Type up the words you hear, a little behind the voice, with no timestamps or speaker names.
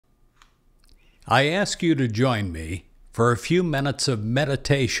I ask you to join me for a few minutes of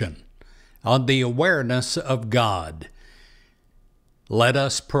meditation on the awareness of God. Let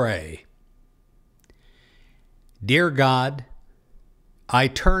us pray. Dear God, I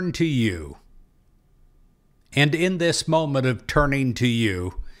turn to you, and in this moment of turning to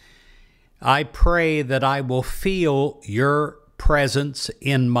you, I pray that I will feel your presence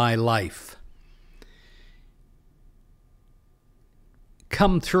in my life.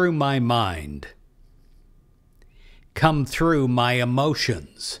 Come through my mind. Come through my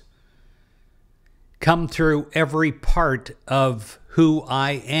emotions. Come through every part of who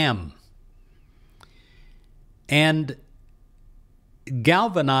I am. And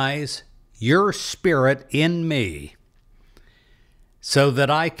galvanize your spirit in me so that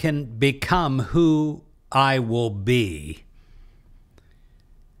I can become who I will be.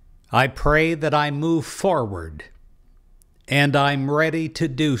 I pray that I move forward, and I'm ready to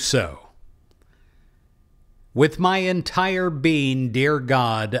do so. With my entire being, dear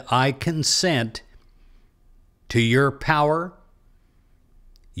God, I consent to your power,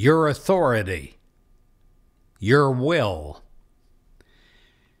 your authority, your will.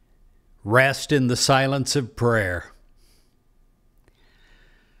 Rest in the silence of prayer.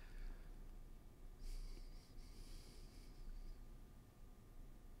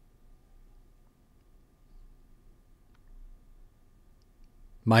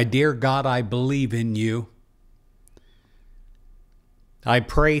 My dear God, I believe in you. I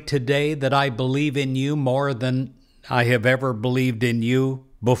pray today that I believe in you more than I have ever believed in you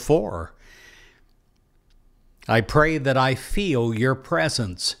before. I pray that I feel your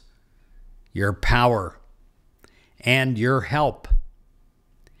presence, your power, and your help.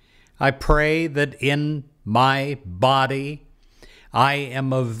 I pray that in my body I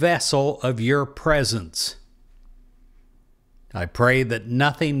am a vessel of your presence. I pray that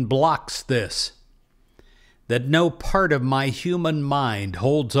nothing blocks this, that no part of my human mind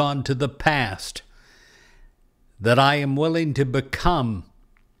holds on to the past, that I am willing to become,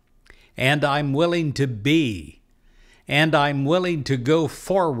 and I'm willing to be, and I'm willing to go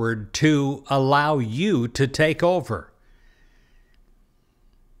forward to allow you to take over.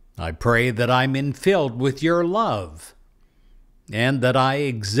 I pray that I'm infilled with your love, and that I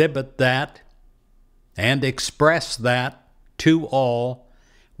exhibit that and express that to all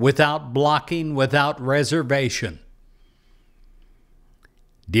without blocking, without reservation.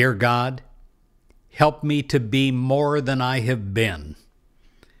 Dear God, help me to be more than I have been.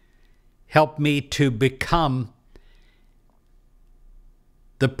 Help me to become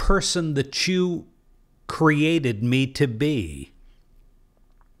the person that you created me to be.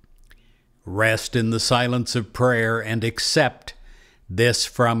 Rest in the silence of prayer and accept this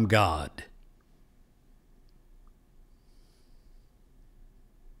from God.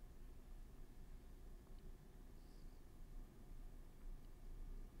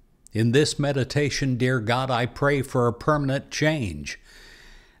 In this meditation, dear God, I pray for a permanent change.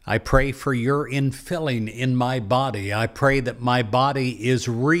 I pray for your infilling in my body. I pray that my body is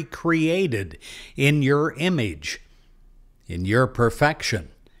recreated in your image, in your perfection,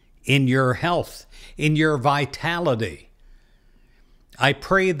 in your health, in your vitality. I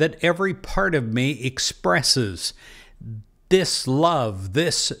pray that every part of me expresses this love,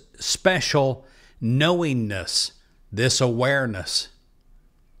 this special knowingness, this awareness.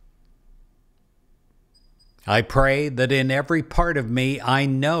 I pray that in every part of me I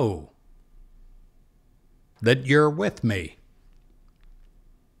know that you're with me.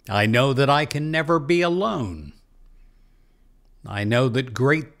 I know that I can never be alone. I know that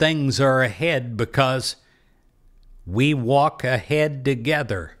great things are ahead because we walk ahead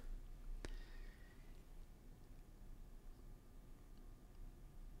together.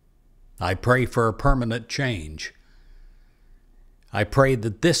 I pray for a permanent change. I pray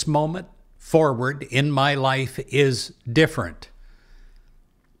that this moment forward in my life is different.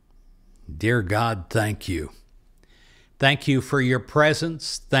 Dear God, thank you. Thank you for your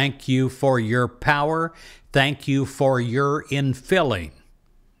presence. Thank you for your power. Thank you for your infilling.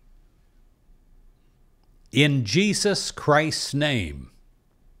 In Jesus Christ's name,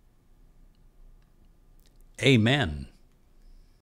 amen.